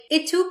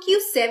It took you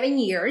 7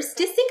 years.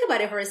 Just think about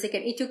it for a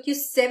second. It took you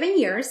 7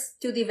 years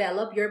to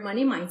develop your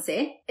money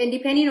mindset. And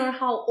depending on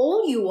how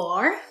old you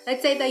are,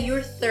 let's say that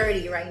you're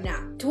 30 right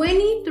now.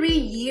 23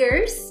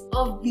 years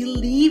of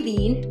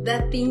believing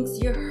the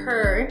things you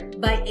heard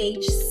by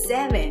age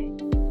 7.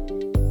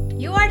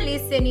 You are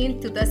listening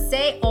to the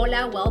Say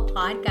Hola Well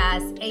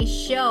podcast, a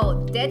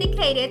show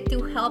dedicated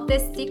to help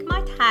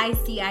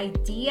destigmatize the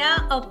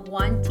idea of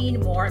wanting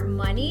more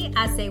money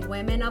as a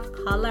woman of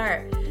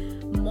color.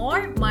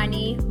 More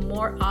money,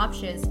 more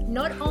options,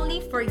 not only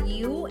for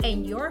you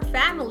and your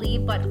family,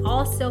 but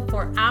also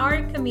for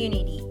our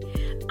community.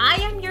 I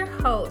am your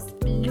host,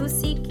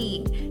 Luzy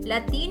King,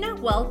 Latina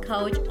wealth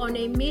coach on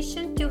a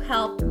mission to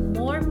help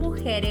more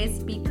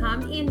mujeres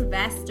become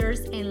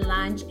investors and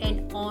launch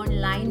an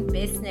online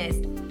business.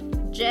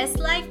 Just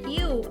like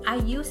you, I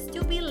used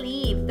to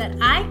believe that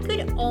I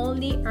could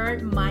only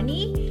earn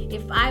money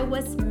if I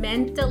was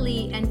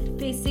mentally and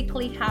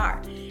physically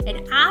hard.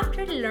 And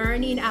after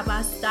learning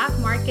about stock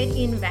market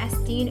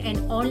investing and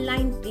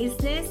online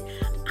business,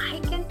 I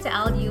can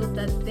tell you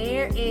that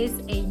there is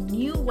a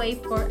new way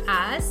for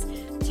us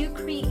to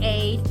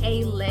create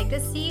a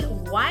legacy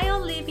while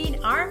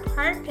living our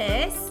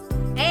purpose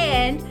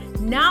and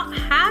not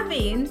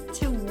having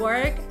to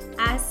work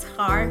as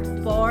hard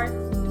for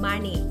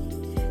money.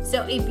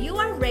 So if you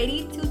are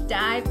ready to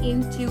dive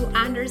into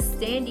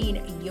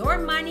understanding your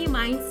money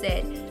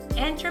mindset,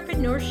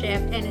 entrepreneurship,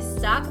 and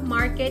stock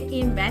market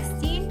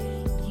investing,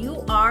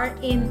 you are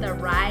in the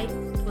right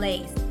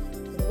place.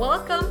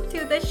 Welcome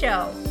to the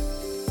show.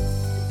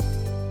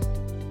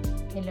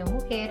 Hello,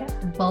 mujer.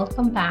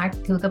 Welcome back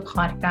to the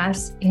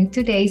podcast. In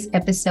today's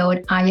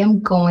episode, I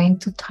am going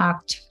to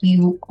talk to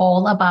you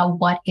all about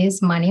what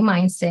is money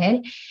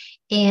mindset.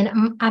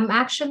 And I'm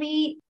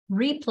actually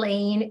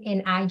replaying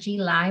an IG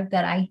live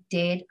that I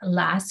did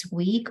last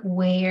week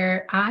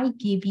where I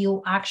give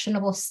you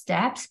actionable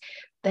steps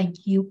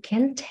that you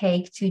can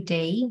take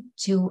today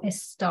to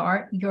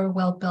start your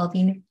wealth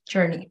building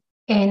journey.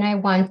 And I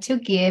want to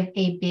give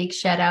a big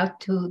shout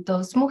out to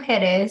those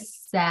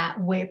mujeres that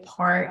were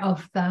part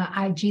of the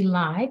IG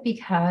live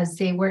because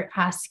they were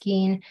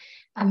asking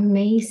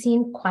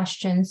amazing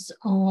questions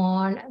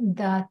on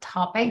the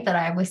topic that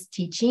I was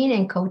teaching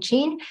and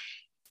coaching.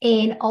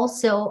 And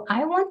also,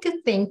 I want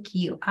to thank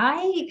you.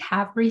 I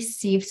have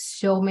received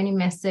so many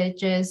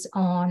messages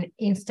on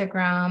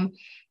Instagram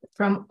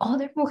from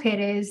other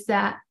mujeres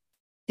that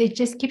they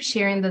just keep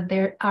sharing that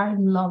they are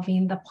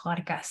loving the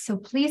podcast. So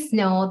please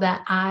know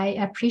that I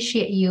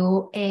appreciate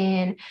you.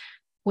 And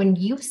when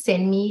you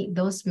send me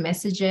those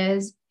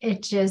messages,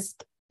 it's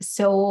just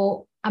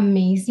so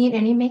amazing.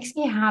 And it makes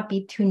me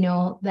happy to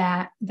know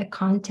that the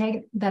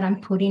content that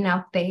I'm putting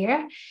out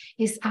there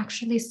is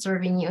actually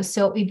serving you.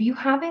 So if you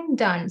haven't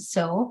done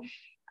so,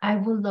 I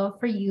would love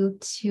for you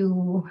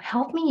to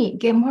help me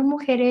get more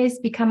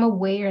mujeres become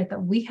aware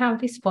that we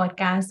have this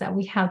podcast, that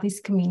we have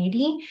this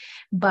community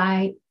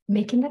by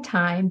making the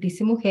time, Dice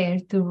Mujer,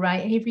 to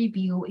write a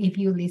review if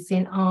you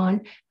listen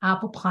on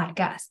Apple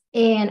Podcasts.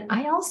 And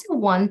I also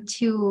want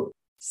to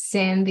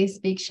send this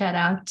big shout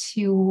out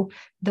to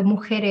the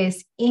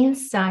mujeres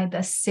inside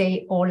the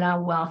Say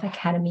Hola Wealth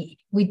Academy.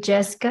 We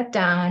just got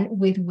done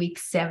with week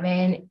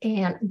 7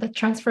 and the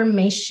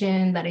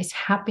transformation that is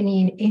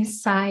happening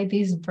inside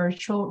this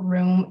virtual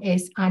room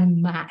is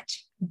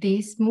unmatched.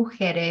 These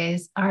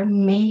mujeres are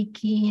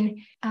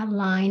making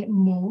aligned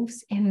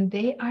moves and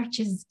they are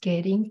just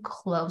getting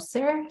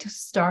closer to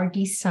start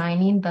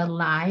designing the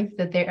life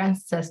that their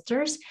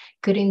ancestors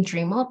couldn't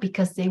dream of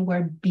because they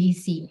were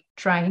busy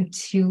trying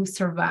to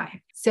survive.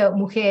 So,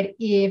 mujer,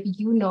 if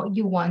you know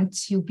you want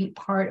to be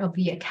part of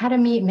the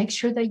academy, make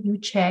sure that you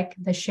check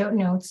the show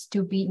notes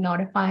to be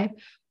notified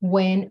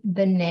when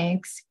the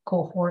next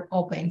cohort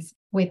opens.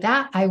 With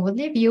that, I will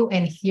leave you,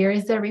 and here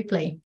is the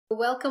replay.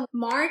 Welcome.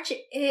 March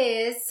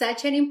is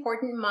such an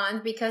important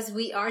month because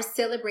we are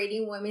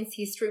celebrating Women's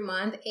History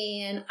Month,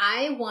 and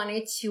I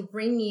wanted to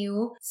bring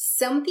you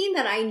something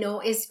that I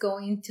know is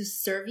going to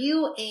serve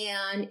you.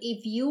 And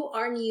if you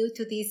are new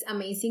to this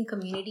amazing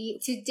community,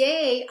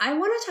 today I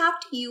want to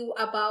talk to you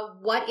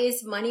about what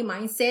is money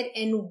mindset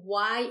and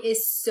why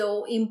it's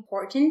so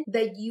important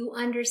that you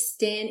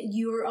understand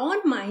your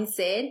own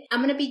mindset. I'm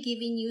going to be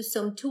giving you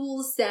some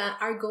tools that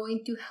are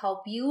going to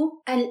help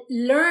you and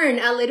learn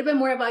a little bit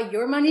more about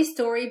your money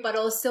story, but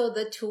also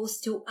the tools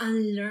to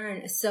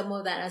unlearn some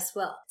of that as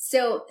well.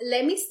 So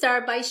let me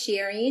start by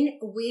sharing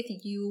with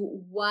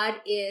you what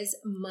is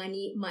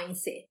money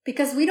mindset,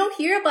 because we don't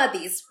hear about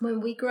this.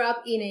 When we grew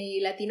up in a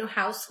Latino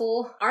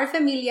household, our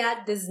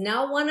familia does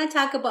not want to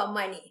talk about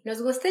money. Nos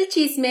gusta el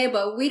chisme,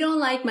 but we don't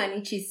like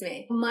money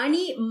chisme.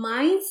 Money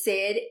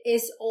mindset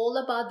is all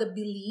about the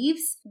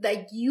beliefs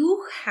that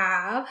you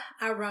have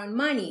around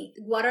money.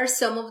 What are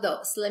some of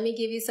those? Let me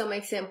give you some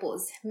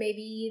examples.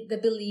 Maybe the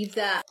belief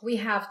that we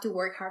have to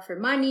work hard for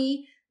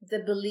money, the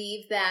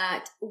belief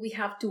that we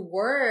have to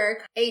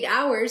work 8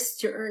 hours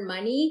to earn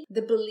money,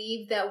 the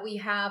belief that we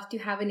have to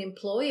have an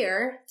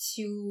employer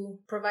to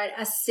provide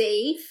a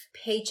safe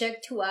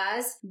paycheck to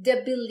us,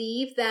 the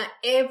belief that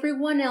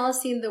everyone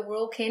else in the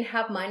world can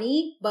have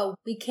money, but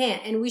we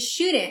can't and we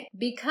shouldn't,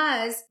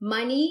 because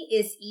money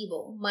is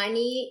evil.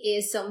 Money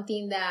is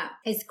something that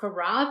is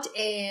corrupt,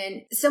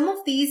 and some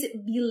of these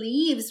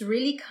beliefs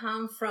really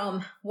come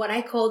from what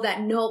I call that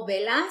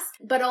novelas,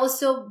 but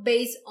also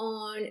based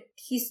on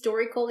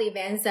historical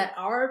events that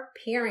our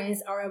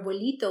parents, our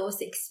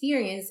abuelitos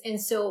experienced.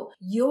 And so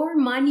your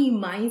money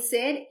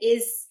mindset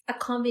is a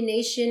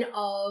combination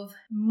of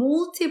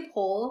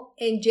multiple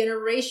and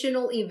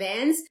generational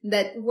events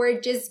that were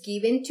just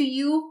given to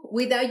you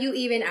without you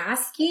even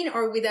asking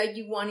or without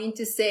you wanting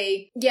to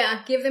say,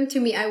 yeah, give them to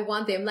me, I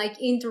want them. Like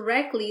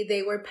indirectly,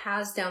 they were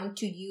passed down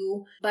to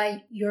you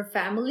by your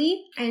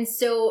family. And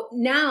so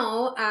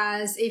now,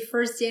 as a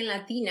first-gen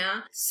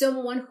Latina,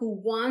 someone who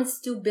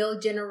wants to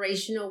build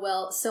generational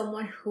wealth,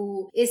 someone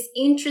who is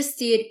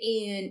interested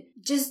in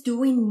just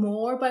doing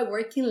more by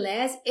working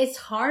less, it's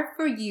hard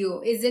for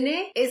you, isn't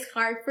it? It's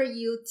hard for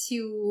you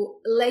to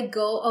let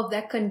go of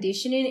that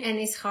conditioning, and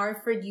it's hard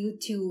for you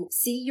to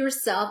see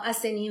yourself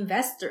as an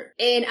investor.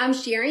 And I'm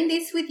sharing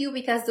this with you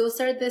because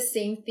those are the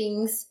same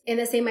things and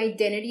the same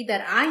identity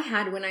that I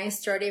had when I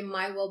started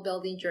my wealth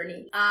building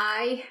journey.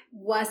 I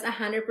was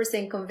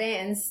 100%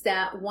 convinced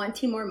that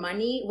wanting more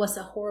money was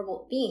a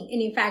horrible thing.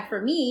 And in fact,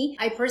 for me,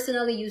 I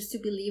personally used to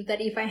believe that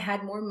if I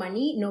had more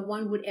money, no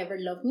one would ever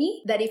love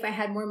me. That if I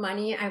had more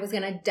money, I was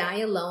going to die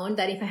alone.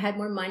 That if I had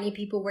more money,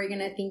 people were going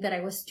to think that I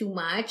was too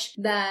much.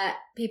 That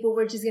people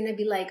were just going to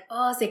be like,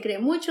 oh, se cree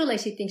mucho, like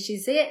she thinks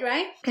she's it,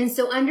 right? And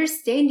so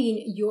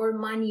understanding your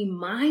money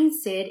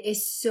mindset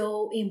is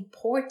so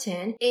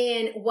important.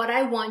 And what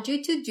I want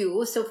you to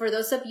do, so for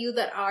those of you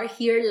that are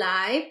here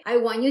live, I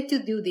want you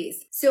to do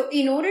this. So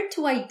in order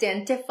to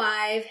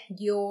identify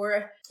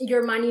your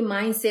money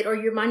mindset or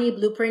your money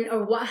blueprint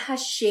or what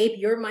has shaped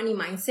your money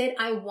mindset,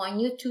 I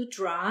want you to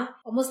draw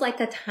almost like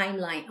a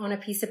timeline on a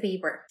piece of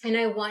paper. And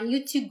I want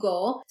you to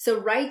go, so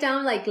write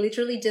down like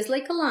literally just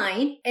like a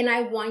line. And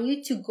I want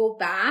you to go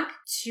back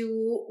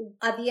to,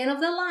 at the end of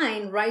the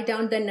line, write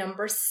down the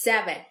number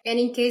 7. And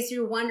in case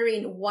you're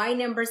wondering why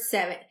number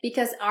 7,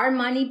 because our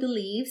money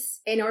beliefs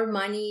and our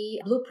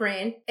money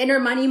blueprint and our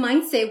money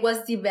mindset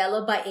was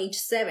developed by age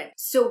 7.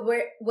 So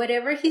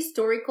whatever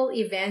historical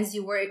events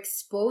you were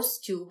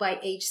exposed to by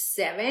age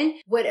 7,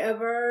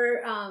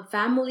 whatever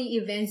family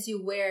events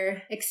you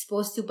were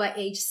exposed to by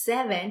age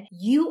 7,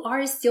 you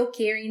are still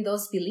carrying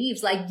those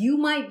beliefs. Like you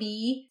might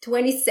be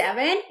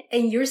 27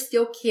 and you're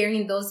still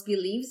carrying those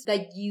beliefs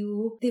that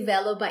you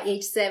developed by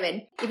age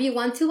 7. If you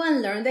want to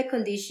unlearn the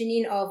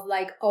conditioning of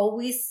like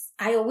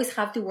I always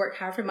have to work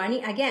hard for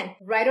money, again,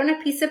 write on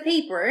a piece of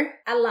paper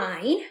a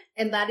line,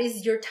 and that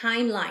is your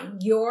timeline,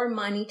 your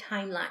money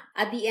timeline.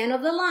 At the end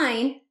of the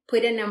line,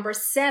 put a number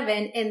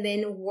 7 and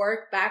then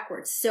work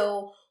backwards.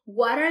 So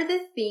what are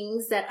the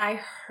things that I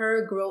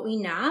heard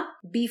growing up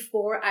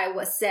before I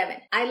was 7?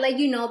 I let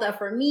you know that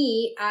for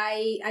me,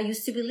 I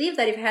used to believe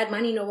that if I had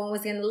money, no one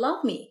was going to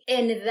love me.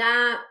 And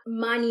that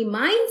money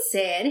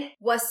mindset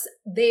was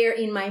there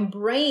in my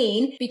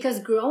brain because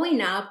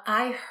growing up,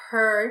 I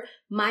heard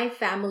my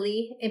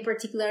family, and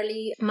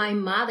particularly my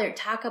mother,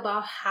 talk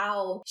about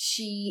how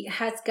she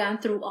has gone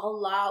through a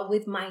lot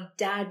with my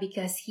dad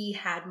because he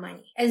had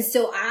money. And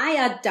so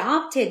I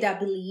adopted that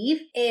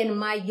belief, and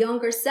my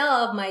younger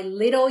self, my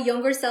little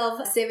younger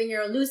self,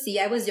 7-year-old Lucy,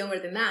 I was younger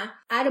than that,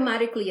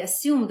 automatically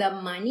assumed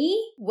that money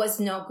was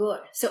no good.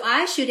 So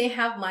I shouldn't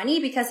have money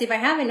because if I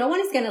have it, no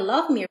one is going to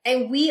love me.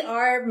 And we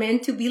are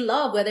meant to be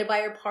loved, whether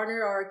by our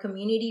partner or our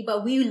community,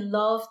 but we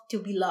love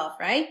to be loved,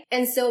 right?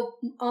 And so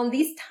on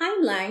this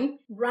timeline,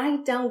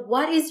 write down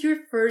what is your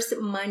first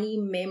money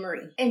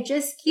memory and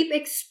just keep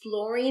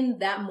exploring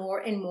that more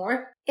and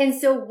more. And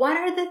so what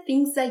are the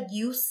things that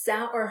you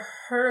saw or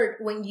heard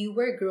when you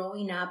were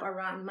growing up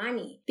around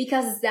money?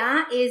 Because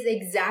that is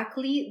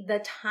exactly the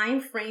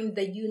time frame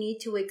that you need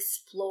to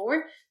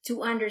explore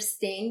to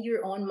understand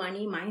your own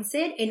money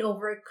mindset and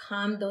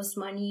overcome those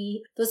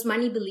money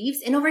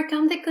beliefs and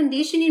overcome the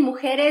conditioning,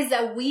 mujeres,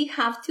 that we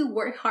have to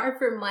work hard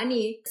for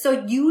money.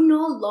 So you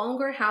no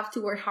longer have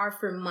to work hard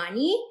for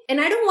money.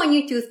 And I don't want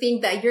you to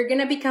think that you're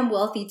going to become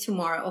wealthy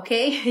tomorrow,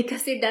 okay?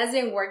 Because it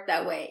doesn't work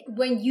that way.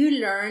 When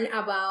you learn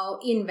about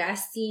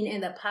investing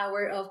and the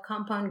power of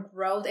compound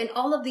growth and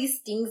all of these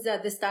things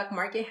that the stock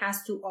market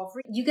has to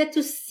offer, you get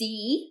to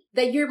see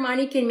that your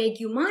money can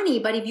make you money.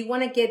 But if you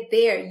want to get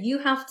there, you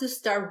have to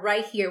start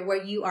right here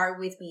where you are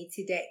with me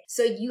today.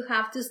 So you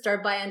have to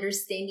start by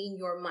understanding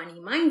your money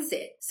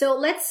mindset. So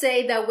let's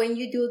say that when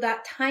you do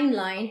that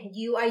timeline,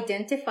 you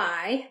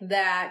identify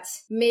that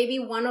maybe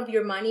one of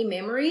your money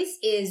memories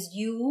is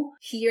you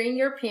hearing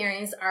your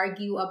parents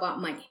argue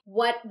about money.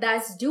 What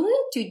that's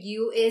doing to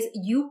you is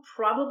you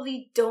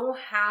probably don't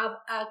have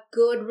a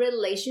good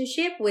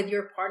relationship with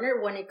your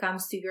partner when it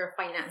comes to your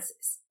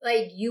finances.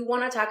 Like you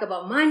want to talk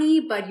about money,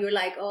 but you're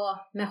like, oh,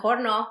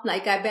 mejor no.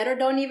 Like I better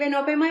don't even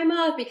open my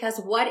mouth because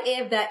what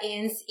if that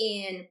ends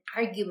in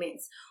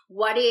arguments?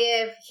 What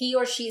if he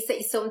or she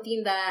says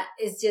something that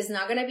is just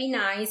not going to be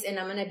nice and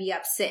I'm going to be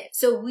upset?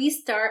 So we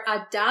start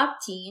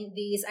adopting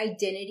this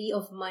identity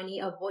of money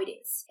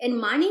avoidance. And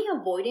money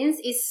avoidance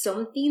is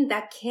something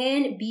that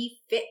can be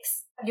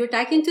fixed. You're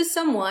talking to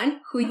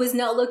someone who was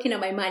not looking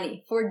at my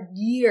money for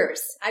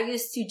years. I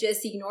used to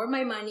just ignore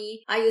my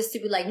money. I used to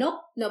be like, nope,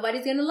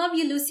 nobody's going to love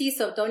you, Lucy.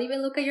 So don't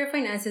even look at your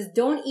finances.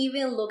 Don't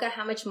even look at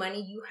how much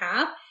money you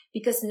have,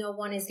 because no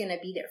one is going to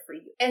be there for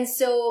you. And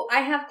so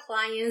I have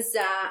clients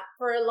that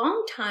for a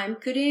long time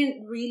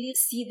couldn't really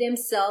see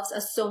themselves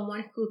as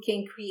someone who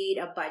can create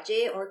a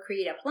budget or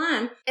create a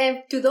plan.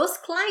 And to those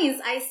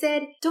clients, I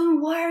said,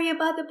 don't worry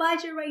about the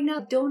budget right now.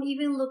 Don't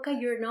even look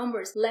at your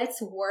numbers.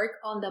 Let's work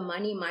on the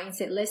money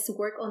mindset. Let's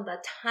work on the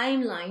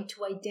timeline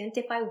to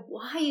identify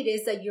why it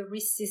is that you're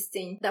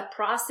resisting the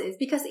process,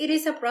 because it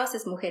is a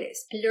process,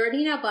 mujeres.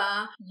 Learning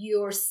about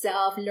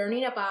yourself,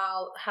 learning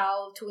about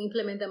how to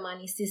implement the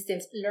money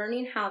systems,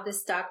 learning how the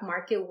stock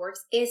market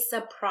works is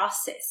a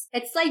process.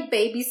 It's like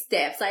baby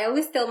steps. I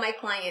always tell my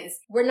clients,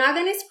 we're not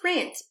going to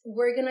sprint.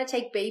 We're going to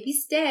take baby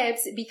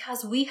steps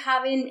because we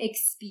haven't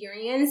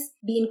experienced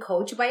being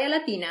coached by a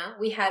Latina.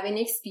 We haven't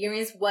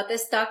experienced what the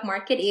stock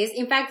market is.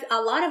 In fact,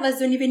 a lot of us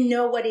don't even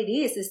know what it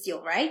is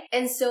still, right?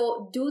 And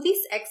so do this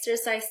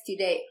exercise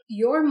today,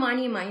 your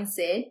money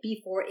mindset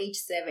before age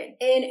 7.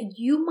 And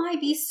you might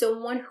be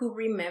someone who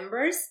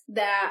remembers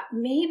that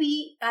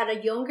maybe at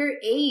a younger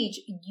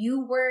age,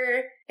 you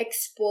were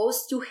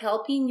exposed to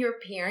helping your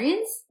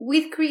parents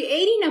with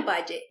creating a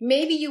budget.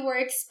 Maybe you were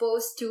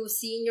exposed to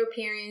seeing your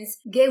parents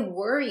get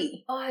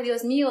worried. Oh,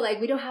 Dios mío,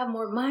 like we don't have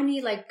more money.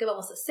 Like, ¿qué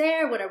vamos a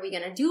hacer? What are we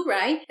going to do,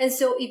 right? And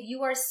so if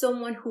you are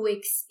someone who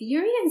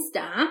experienced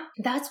that,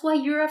 that's why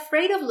you're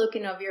afraid of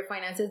looking at your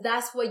finances.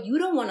 That's why you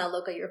don't want to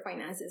look at your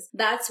finances.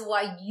 That's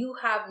why you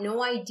have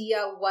no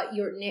idea what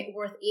your net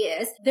worth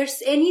is.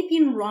 There's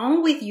anything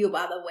wrong with you,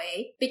 by the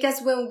way,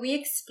 because when we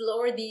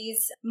explore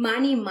these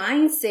money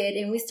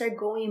mindset and we start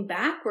going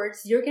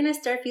backwards, you're going to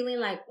start feeling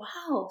like,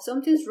 wow,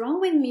 something's wrong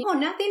with me. Oh,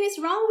 nothing is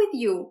wrong with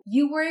you.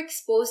 You were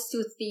exposed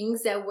to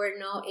things that were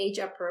not age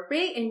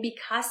appropriate. And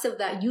because of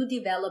that, you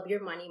develop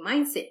your money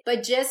mindset.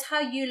 But just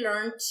how you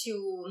learn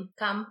to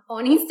come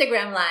on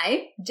Instagram Live,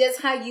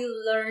 just how you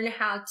learn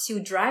how to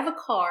drive a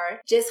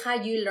car, just how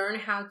you learn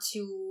how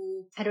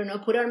to, I don't know,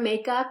 put on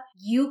makeup,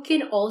 you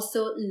can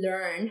also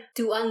learn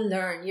to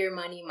unlearn your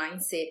money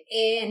mindset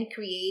and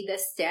create the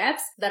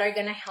steps that are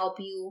going to help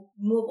you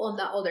move on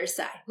the other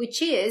side, which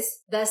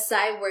is the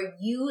side where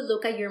you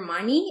look at your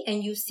money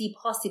and you see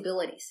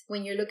possibilities.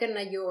 When you're looking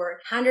at your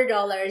 $100,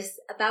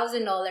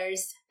 $1,000,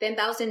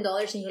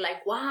 $10,000 and you're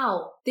like,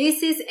 wow,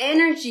 this is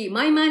energy.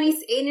 My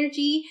money's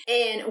energy.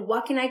 And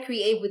what can I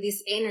create with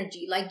this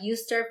energy? Like you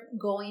start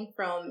going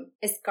from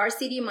a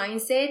scarcity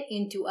mindset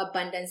into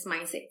abundance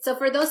mindset. So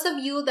for those of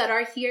you that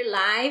are here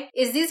live,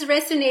 is this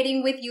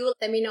resonating with you?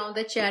 Let me know in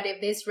the chat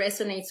if this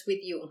resonates with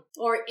you.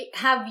 Or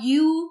have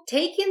you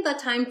taken the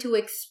time to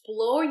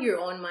explore your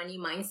own money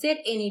mindset?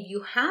 And if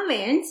you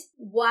haven't,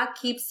 what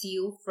keeps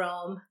you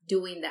from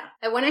doing that?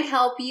 I want to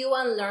help you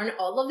unlearn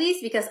all of this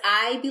because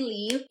I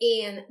believe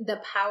in the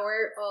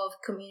power of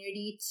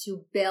community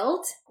to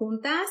build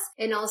juntas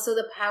and also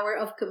the power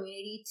of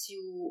community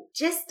to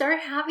just start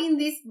having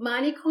these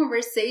money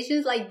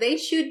conversations like they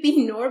should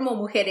be normal,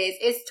 mujeres.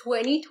 It's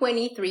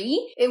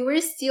 2023 and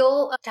we're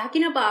still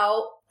talking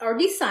about our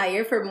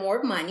desire for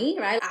more money,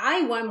 right?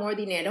 I want more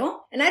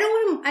dinero and I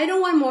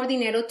don't want more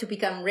dinero to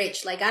become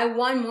rich. Like I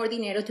want more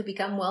dinero to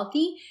become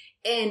wealthy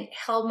and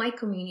help my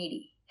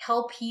community,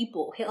 help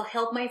people,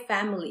 help my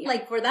family.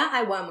 Like for that,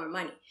 I want more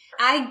money.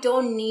 I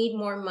don't need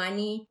more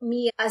money.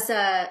 Me as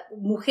a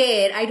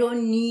mujer, I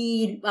don't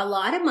need a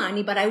lot of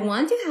money, but I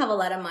want to have a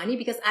lot of money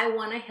because I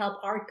want to help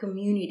our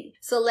community.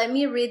 So let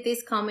me read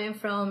this comment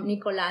from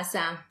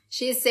Nicolasa.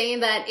 She's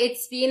saying that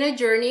it's been a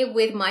journey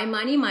with my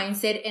money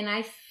mindset and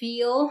I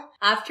feel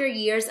after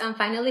years, I'm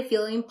finally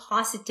feeling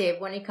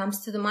positive when it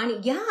comes to the money.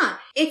 Yeah,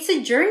 it's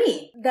a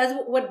journey.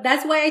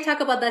 That's why I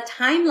talk about the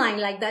timeline.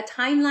 Like that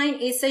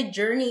timeline is a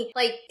journey.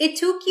 Like it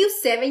took you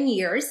 7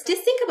 years.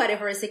 Just think about it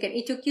for a second.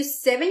 It took you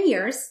 7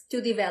 years to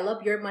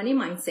develop your money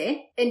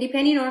mindset. And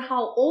depending on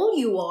how old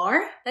you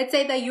are, let's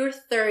say that you're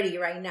 30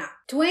 right now,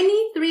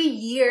 23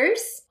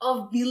 years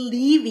of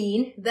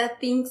believing the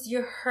things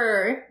you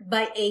heard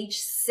by age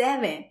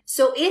 7.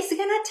 So it's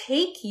gonna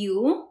take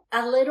you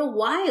a little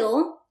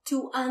while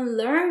to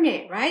unlearn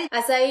it, right?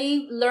 As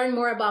I learn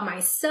more about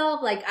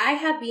myself, like I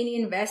have been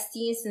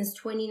investing since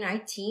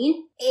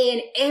 2019,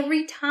 and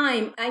every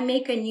time I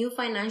make a new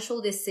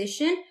financial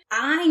decision,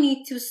 I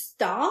need to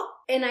stop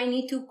and I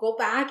need to go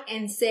back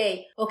and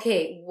say,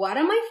 okay, what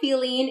am I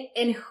feeling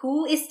and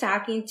who is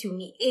talking to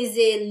me? Is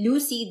it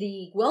Lucy,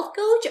 the wealth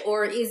coach,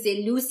 or is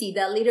it Lucy,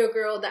 the little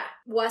girl that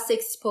was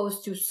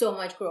exposed to so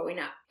much growing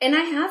up? And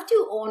I have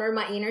to honor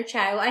my inner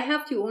child. I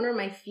have to honor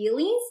my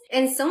feelings.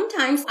 And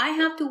sometimes I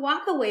have to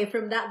walk away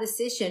from that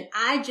decision.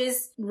 I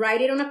just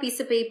write it on a piece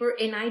of paper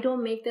and I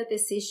don't make that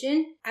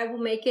decision. I will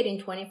make it in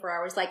 24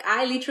 hours. Like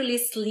I literally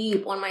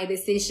sleep on my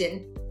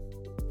decision.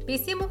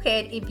 Busy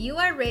Mujer, if you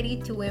are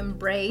ready to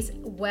embrace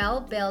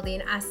wealth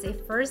building as a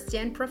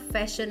first-gen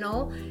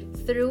professional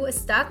through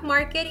stock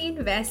market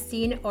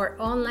investing or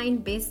online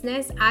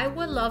business, I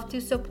would love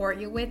to support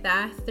you with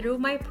that through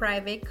my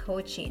private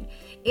coaching.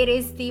 It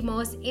is the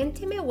most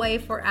intimate way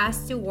for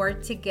us to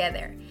work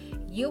together.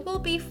 You will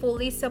be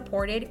fully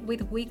supported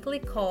with weekly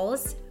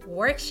calls,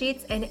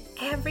 worksheets, and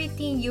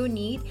everything you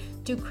need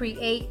to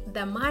create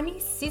the money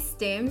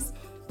systems,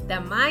 the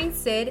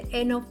mindset,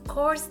 and of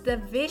course, the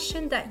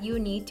vision that you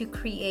need to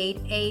create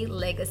a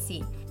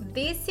legacy.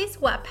 This is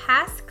what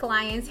past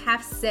clients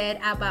have said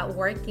about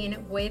working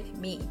with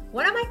me.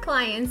 One of my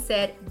clients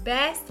said,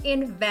 "Best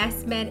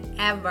investment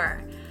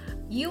ever.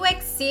 You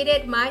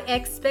exceeded my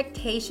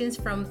expectations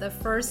from the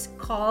first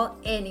call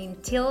and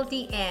until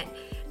the end."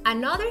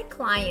 Another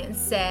client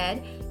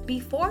said,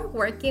 "Before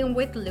working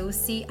with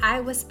Luzy, I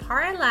was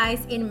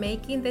paralyzed in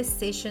making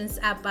decisions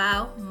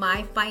about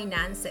my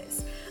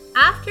finances.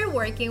 After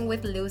working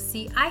with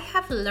Luzy, I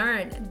have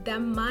learned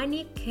that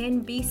money can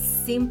be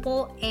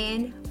simple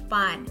and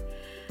fun."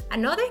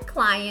 Another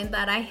client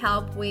that I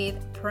help with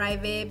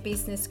private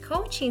business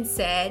coaching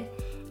said,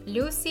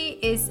 "Luzy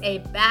is a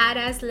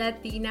badass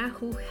Latina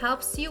who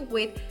helps you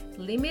with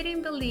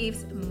limiting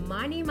beliefs,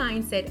 money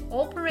mindset,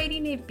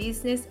 operating a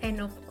business, and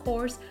of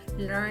course,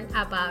 learn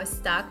about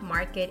stock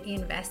market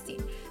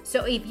investing."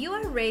 So if you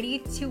are ready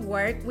to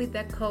work with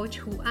a coach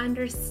who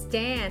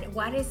understands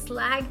what it's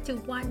like to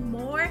want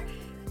more,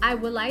 I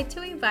would like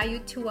to invite you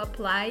to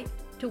apply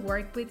to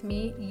work with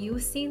me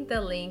using the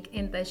link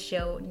in the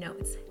show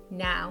notes.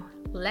 Now,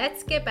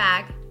 let's get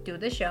back to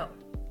the show.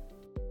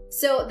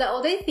 So the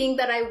other thing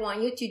that I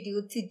want you to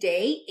do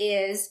today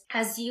is,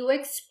 as you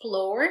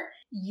explore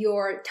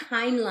your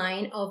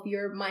timeline of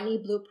your money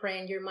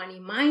blueprint, your money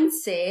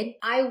mindset,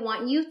 I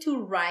want you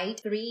to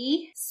write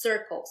 3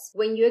 circles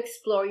when you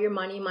explore your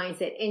money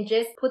mindset and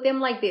just put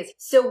them like this.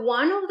 So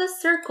one of the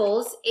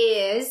circles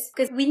is,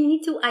 because we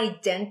need to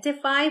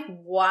identify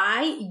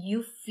why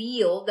you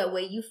feel the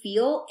way you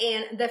feel,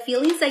 and the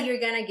feelings that you're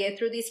gonna get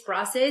through this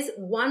process,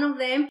 one of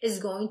them is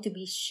going to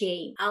be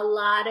shame. A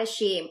lot of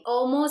shame.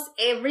 Almost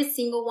every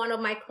single one of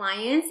my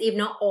clients, if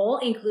not all,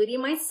 including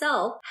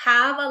myself,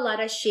 have a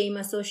lot of shame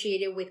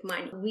associated with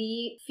money.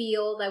 We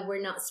feel that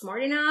we're not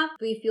smart enough.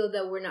 We feel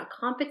that we're not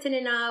competent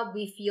enough.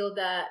 We feel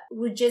that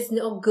we're just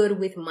no good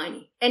with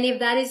money. And if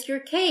that is your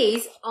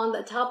case, on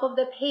the top of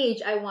the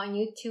page, I want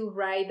you to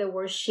write the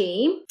word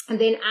shame and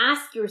then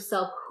ask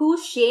yourself,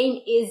 whose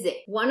shame is it?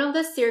 One of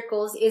the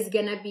circles is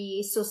gonna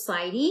be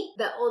society.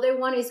 The other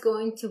one is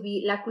going to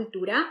be la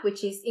cultura,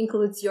 which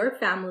includes your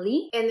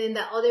family. And then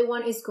the other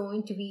one is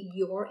going to be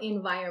your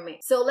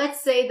environment. So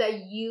let's say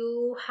that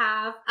you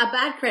have a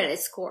bad credit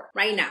score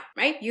right now,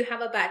 right? You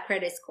have a bad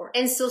credit score.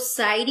 And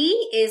society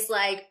is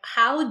like,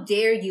 how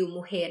dare you,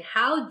 mujer?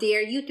 How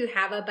dare you to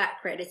have a bad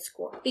credit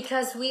score?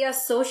 Because we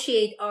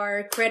associate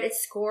our credit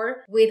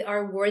score with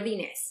our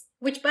worthiness.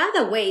 Which, by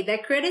the way, the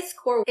credit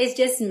score is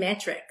just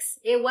metrics.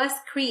 It was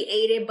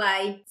created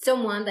by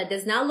someone that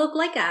does not look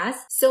like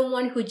us,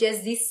 someone who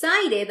just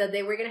decided that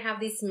they were going to have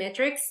these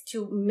metrics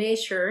to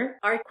measure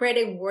our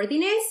credit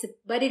worthiness,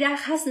 but it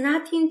has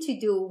nothing to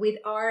do with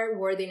our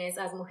worthiness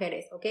as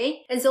mujeres,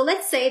 okay? And so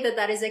let's say that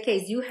that is the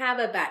case. You have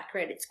a bad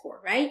credit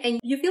score, right? And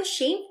you feel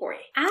shame for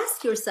it.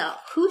 Ask yourself,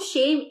 whose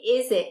shame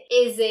is it?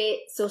 Is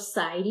it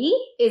society?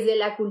 Is it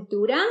la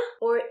cultura?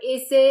 Or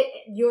is it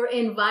your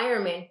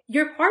environment?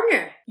 Your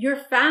partner? Your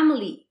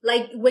family?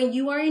 Like when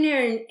you are in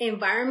an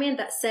environment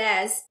that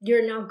says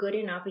you're not good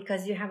enough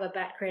because you have a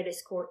bad credit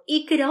score.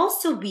 It could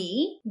also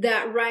be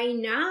that right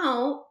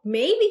now,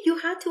 maybe you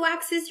had to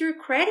access your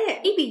credit.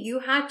 Maybe you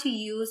had to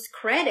use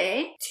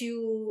credit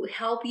to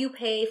help you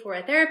pay for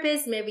a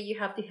therapist. Maybe you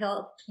have to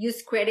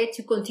use credit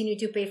to continue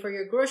to pay for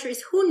your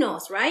groceries. Who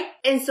knows, right?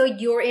 And so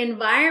your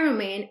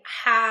environment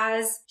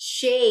has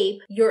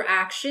shaped your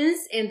actions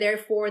and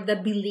therefore the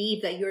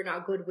belief that you're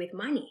not good with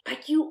money.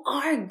 But you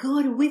are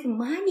good with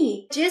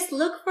money. Just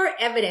look for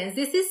evidence.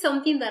 This is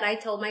something that I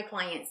tell my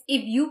clients.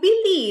 If you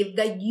believe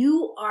that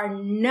you are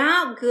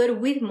not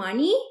good with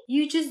money,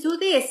 you just do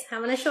this.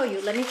 I'm going to show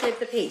you. Let me flip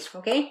the page,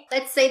 okay?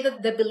 Let's say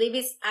that the belief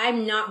is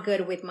I'm not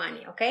good with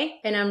money, okay?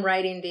 And I'm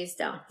writing this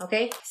down,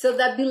 okay? So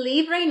the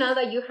belief right now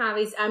that you have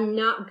is I'm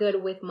not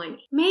good with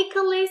money. Make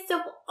a list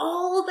of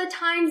all the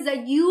times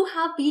that you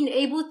have been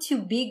able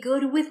to be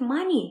good with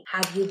money.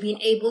 Have you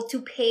been able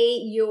to pay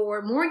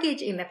your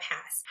mortgage in the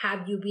past?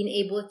 Have you been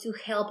able to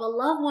help a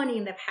loved one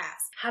in the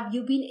past? Have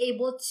you been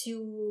able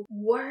to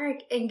work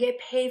and get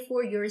paid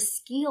for your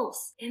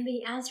skills? And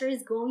the answer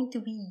is going to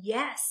be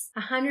yes,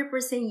 100%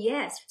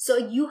 yes. So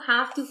you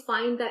have to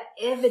find that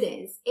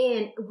evidence.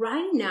 And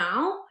right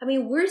now, I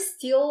mean,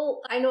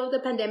 I know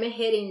the pandemic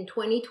hit in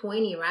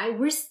 2020, right?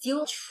 We're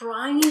still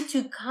trying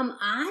to come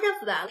out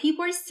of that.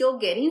 People are still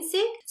getting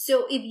sick.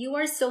 So if you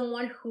are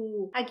someone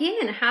who,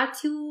 again, had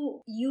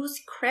to use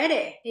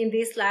credit in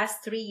these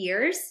last 3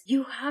 years,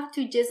 you have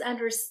to just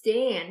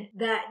understand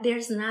that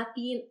there's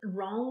nothing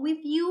wrong wrong with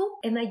you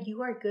and that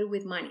you are good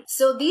with money.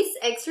 So these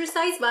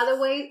exercises, by the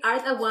way,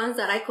 are the ones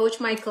that I coach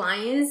my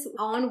clients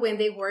on when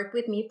they work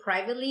with me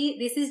privately.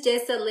 This is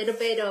just a little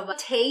bit of a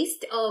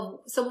taste of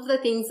some of the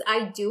things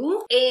I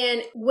do.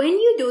 And when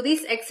you do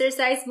this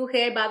exercise,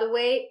 mujer, by the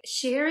way,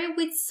 share it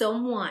with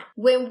someone.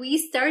 When we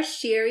start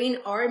sharing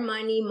our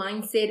money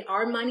mindset,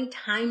 our money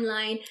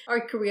timeline,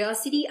 our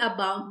curiosity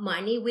about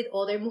money with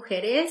other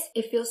mujeres,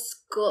 it feels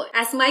good.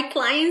 As my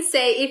clients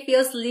say, it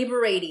feels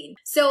liberating.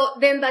 So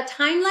then the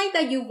timeline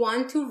that you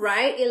want to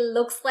write, it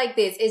looks like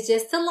this. It's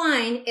just a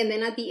line, and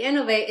then at the end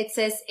of it, it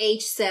says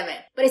age 7.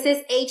 But it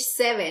says age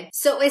 7.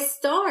 So it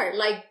starts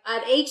like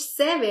at age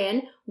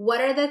 7,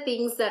 what are the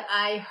things that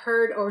I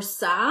heard or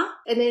saw?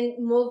 And then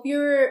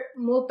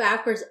move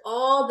backwards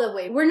all the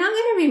way. We're not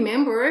going to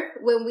remember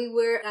when we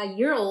were a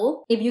year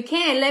old. If you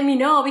can, let me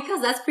know,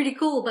 because that's pretty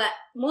cool. But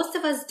most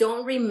of us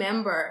don't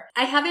remember.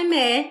 I haven't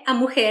met a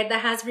mujer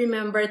that has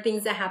remembered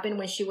things that happened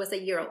when she was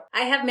a year old.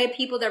 I have met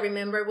people that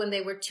remember when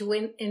they were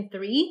 2 and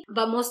 3,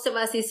 but most of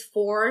us is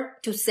 4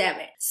 to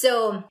 7.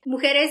 So,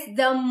 mujeres,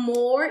 the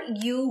more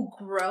you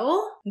grow,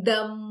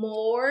 the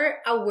more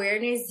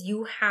awareness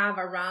you have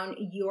around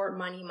your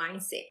money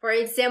mindset. For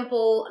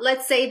example,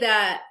 let's say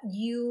that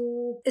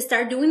you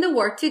start doing the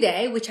work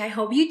today, which I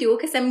hope you do,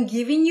 because I'm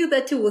giving you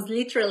the tools,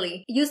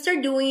 literally. You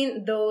start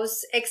doing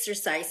those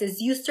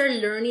exercises. You start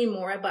learning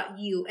more about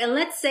you. And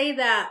let's say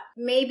that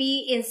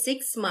maybe in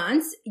 6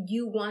 months,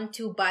 you want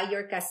to buy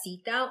your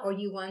casita, or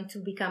you want to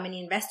become an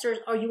investor,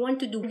 or you want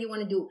to do what you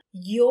want to do.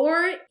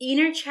 Your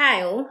inner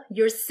child,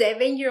 your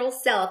 7-year-old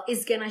self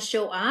is going to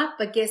show up.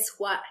 But guess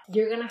what?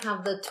 You're going to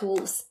have the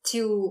tools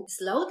to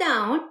slow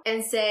down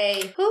and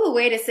say, oh,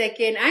 wait a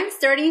second. I'm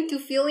starting to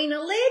feeling a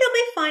little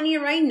bit funny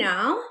right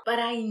now, but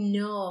I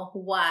know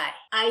why.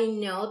 I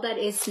know that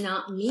it's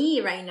not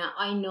me right now.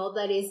 I know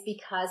that it's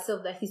because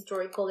of the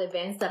historical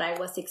events that I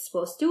was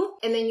exposed to.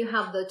 And then you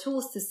have the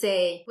tools to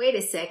say, wait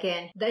a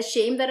second, the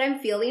shame that I'm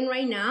feeling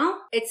right now,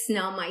 it's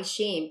not my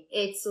shame.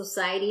 It's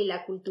society, la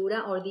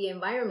cultura, or the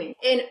environment.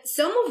 And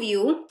some of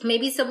you,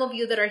 maybe some of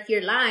you that are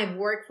here live,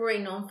 work for a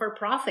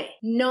non-for-profit.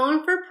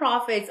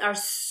 Non-for-profits are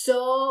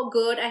so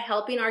good at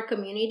helping our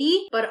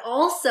community, but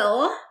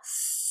also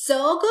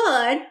so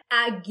good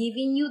at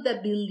giving you the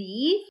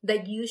belief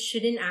that you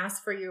shouldn't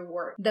ask for your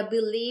work. The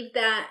belief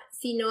that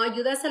si no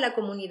ayudas a la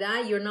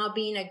comunidad, you're not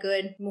being a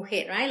good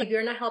mujer, right? If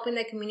you're not helping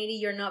the community,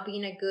 you're not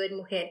being a good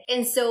mujer.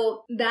 And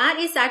so that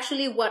is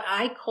actually what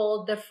I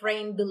call the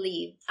frame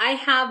belief. I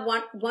have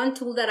one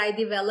tool that I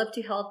developed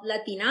to help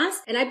Latinas,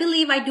 and I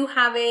believe I do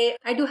have it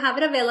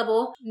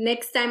available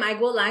next time I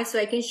go live so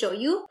I can show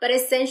you. But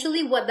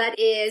essentially what that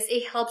is,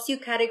 it helps you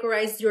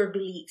categorize your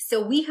beliefs.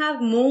 So we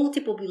have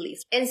multiple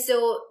beliefs. And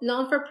so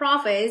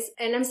non-for-profits,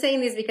 and I'm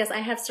saying this because I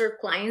have served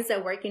clients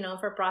that work in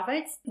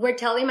non-for-profits, we're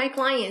telling my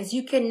clients,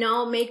 you cannot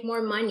make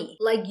more money.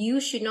 Like, you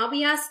should not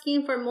be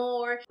asking for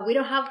more. We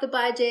don't have the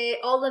budget.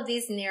 All of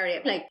this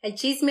narrative, like a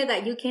chisme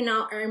that you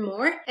cannot earn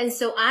more. And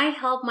so I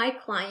help my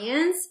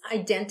clients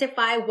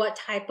identify what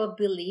type of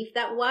belief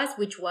that was,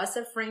 which was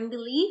a frame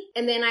belief.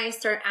 And then I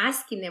start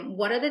asking them,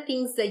 what are the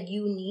things that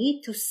you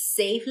need to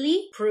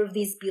safely prove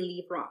this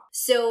belief wrong?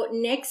 So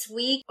next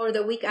week or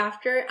the week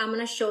after, I'm going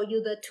to show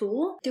you the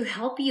tool to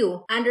help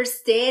you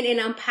understand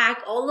and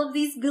unpack all of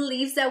these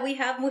beliefs that we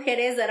have,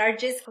 mujeres, that are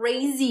just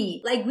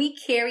crazy. Like, we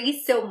carry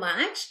so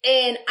much.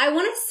 And I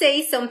want to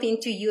say something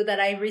to you that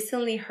I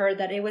recently heard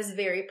that it was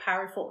very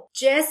powerful.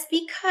 Just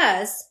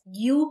because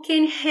you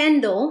can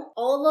handle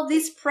all of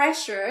this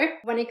pressure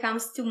when it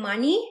comes to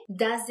money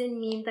doesn't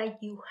mean that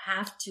you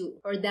have to,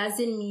 or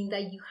doesn't mean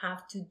that you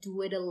have to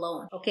do it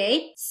alone.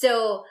 Okay?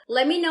 So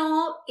let me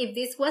know if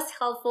this was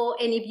helpful.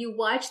 And if you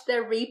watched the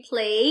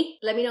replay,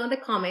 let me know in the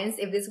comments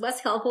if this was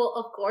helpful,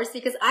 of course,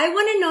 because I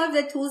want to know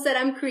if the tools that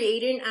I'm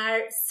creating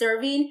are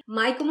serving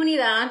my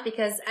comunidad,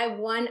 because I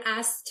want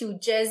us to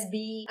just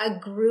be a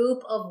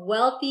group of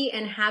wealthy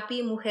and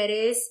happy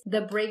mujeres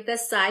that break the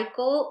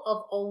cycle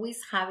of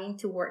always having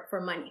to work for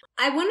money.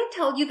 I want to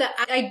tell you that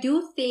I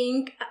do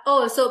think,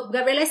 so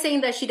Gabriela is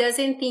saying that she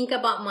doesn't think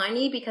about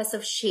money because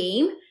of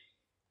shame.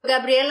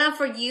 Gabriela,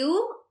 for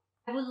you,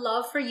 I would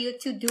love for you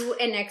to do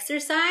an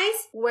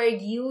exercise where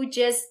you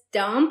just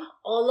dump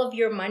all of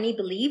your money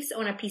beliefs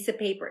on a piece of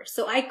paper.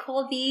 So I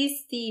call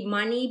these the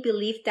money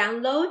belief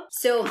download.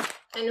 So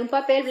en un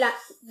papel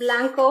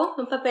blanco,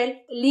 un papel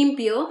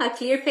limpio, a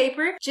clear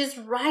paper, just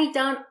write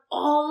down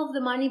all of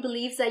the money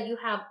beliefs that you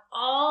have.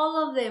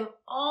 All of them.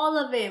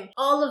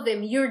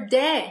 Your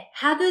debt.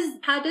 How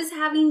does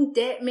having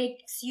debt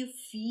makes you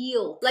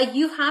feel? Like,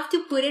 you have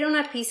to put it on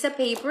a piece of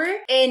paper,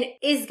 and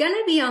it's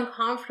gonna be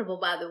uncomfortable,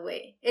 by the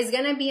way. It's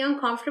gonna be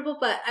uncomfortable,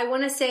 but I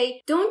wanna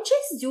say, don't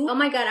just do, oh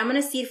my God, I'm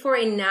gonna sit for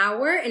an hour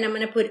hour and I'm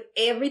going to put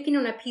everything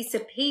on a piece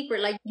of paper.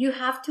 Like, you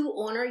have to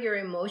honor your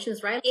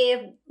emotions, right?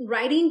 If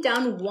writing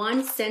down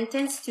one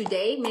sentence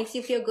today makes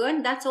you feel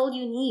good, that's all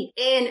you need.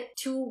 And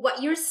to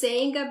what you're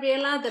saying,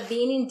 Gabriela, that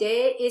being in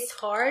debt is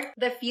hard,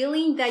 the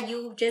feeling that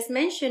you just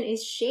mentioned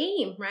is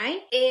shame,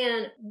 right?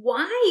 And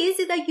why is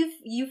it that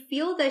you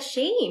feel the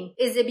shame?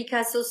 Is it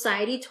because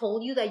society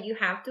told you that you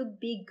have to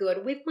be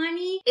good with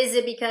money? Is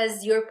it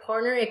because your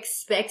partner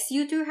expects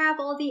you to have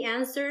all the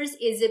answers?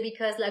 Is it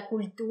because la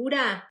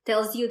cultura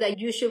tells you that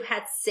you should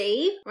have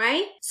saved,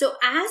 right? So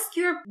ask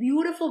your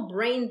beautiful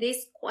brain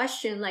this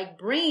question, like,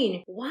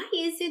 brain, why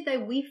is it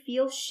that we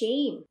feel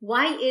shame?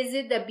 Why is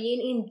it that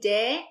being in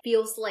debt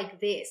feels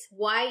like this?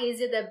 Why is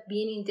it that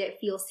being in debt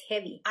feels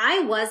heavy? I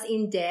was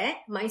in debt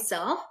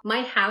myself.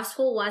 My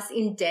household was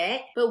in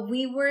debt, but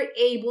we were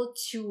able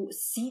to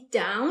sit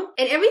down.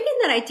 And everything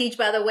that I teach,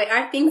 by the way,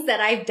 are things that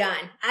I've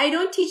done. I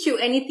don't teach you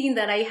anything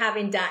that I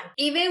haven't done.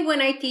 Even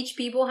when I teach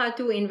people how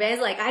to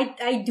invest, like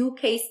I do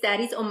case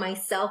studies on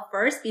myself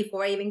first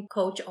before I even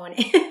coach on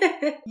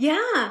it.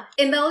 Yeah.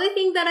 And the only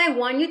thing that I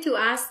want you to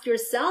ask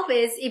yourself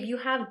is, if you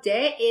have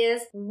debt,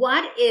 is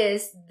what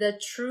is the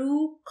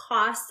true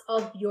cost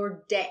of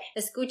your debt?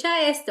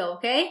 Escucha esto,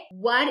 okay?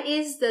 What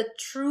is the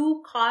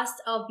true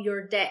cost of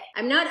your debt?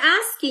 I'm not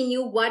asking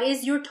you what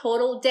is your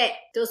total debt.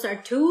 Those are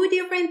two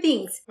different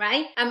things,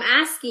 right? I'm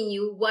asking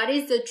you, what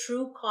is the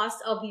true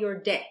cost of your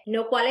debt?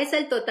 No, ¿cuál es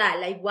el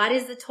total? Like, what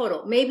is the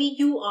total? Maybe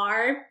you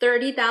are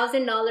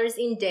 $30,000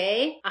 in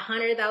debt,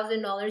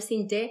 $100,000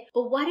 in debt,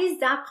 but what is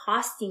that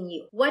costing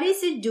you? What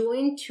is it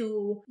doing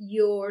to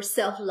your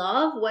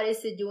self-love? What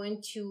is it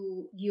doing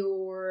to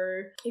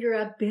your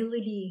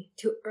ability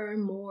to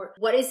earn more?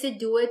 What is it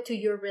doing to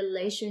your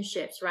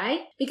relationships,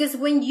 right? Because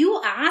when you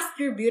ask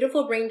your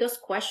beautiful brain those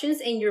questions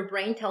and your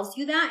brain tells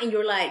you that and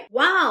you're like,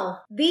 wow,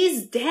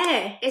 this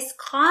debt is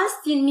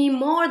costing me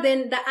more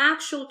than the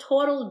actual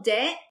total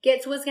debt,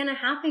 guess what's gonna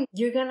happen?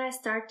 You're gonna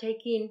start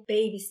taking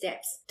baby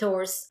steps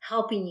towards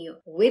helping you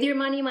with your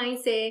money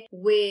mindset,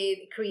 with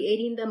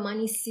creating the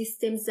money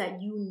systems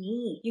that you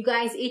need. You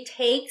guys, it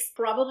takes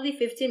probably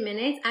 15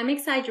 minutes. I'm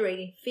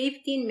exaggerating,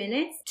 15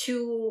 minutes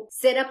to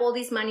set up all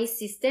these money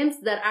systems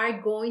that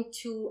are going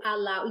to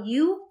allow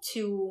you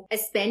to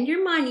spend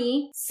your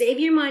money, save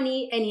your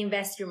money, and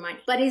invest your money.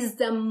 But it's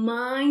the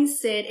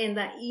mindset and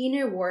the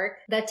inner work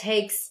that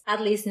takes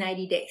at least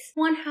 90 days.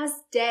 One has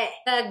debt.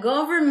 The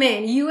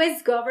government,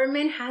 US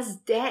government has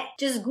debt.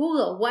 Just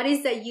Google, what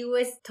is the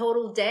US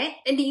total debt?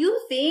 And do you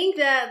think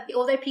that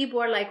other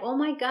people are like, oh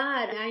my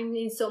God, I'm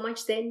in so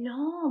much debt?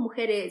 No,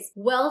 mujeres.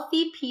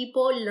 Wealthy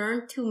people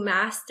learn to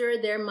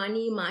master their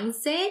money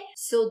mindset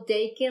so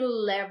they can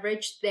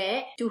leverage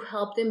debt to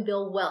help them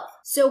build wealth.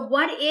 So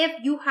what if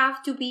you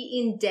have to be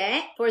in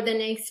debt for the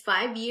next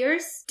 5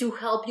 years to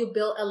help you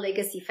build a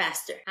legacy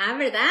faster?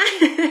 ¿Verdad?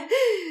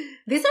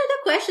 These are the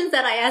questions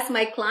that I ask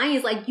my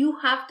clients. Like, you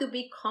have to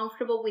be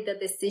comfortable with the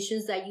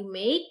decisions that you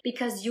make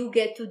because you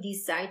get to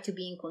decide to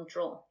be in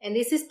control. And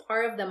this is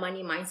part of the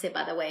money mindset,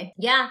 by the way.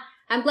 Yeah.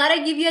 I'm glad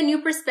I give you a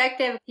new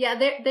perspective. Yeah,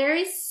 there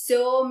is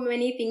so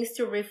many things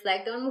to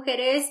reflect on,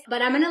 mujeres,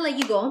 but I'm going to let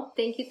you go.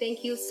 Thank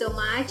you so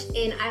much.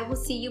 And I will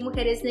see you,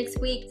 mujeres, next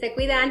week. Se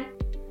cuidan.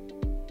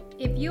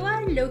 If you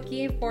are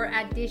looking for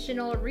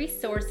additional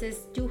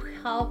resources to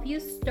help you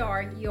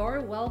start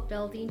your wealth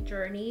building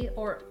journey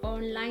or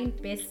online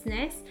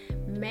business,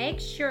 make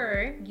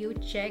sure you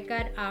check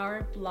out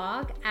our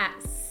blog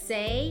at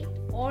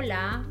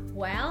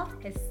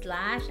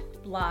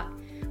sayholawealth.blog.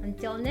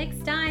 Until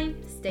next time,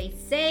 stay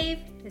safe,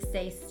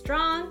 stay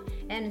strong,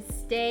 and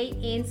stay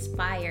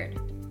inspired.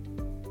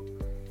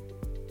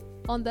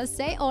 On the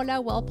Say Hola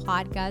Well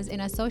podcast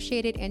and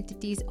associated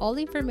entities, all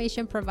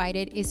information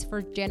provided is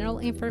for general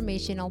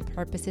informational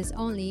purposes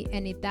only,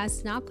 and it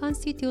does not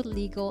constitute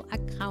legal,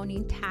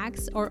 accounting,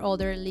 tax, or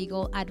other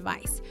legal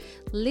advice.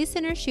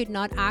 Listeners should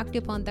not act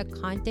upon the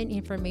content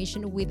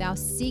information without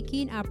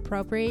seeking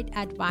appropriate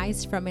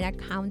advice from an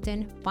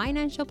accountant,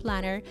 financial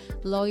planner,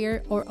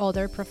 lawyer, or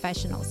other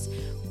professionals.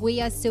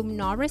 We assume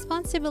no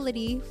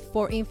responsibility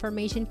for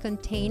information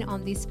contained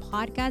on this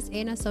podcast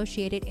and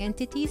associated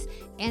entities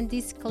and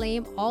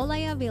disclaim all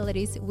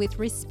liabilities with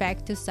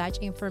respect to such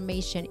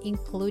information,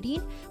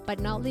 including but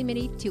not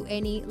limited to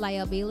any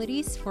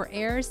liabilities for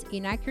errors,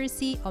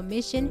 inaccuracy,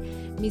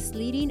 omission,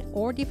 misleading,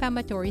 or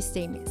defamatory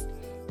statements.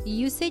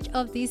 Usage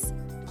of this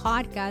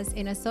podcast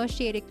and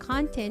associated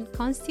content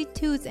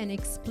constitutes an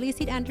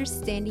explicit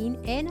understanding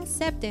and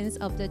acceptance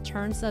of the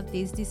terms of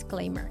this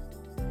disclaimer.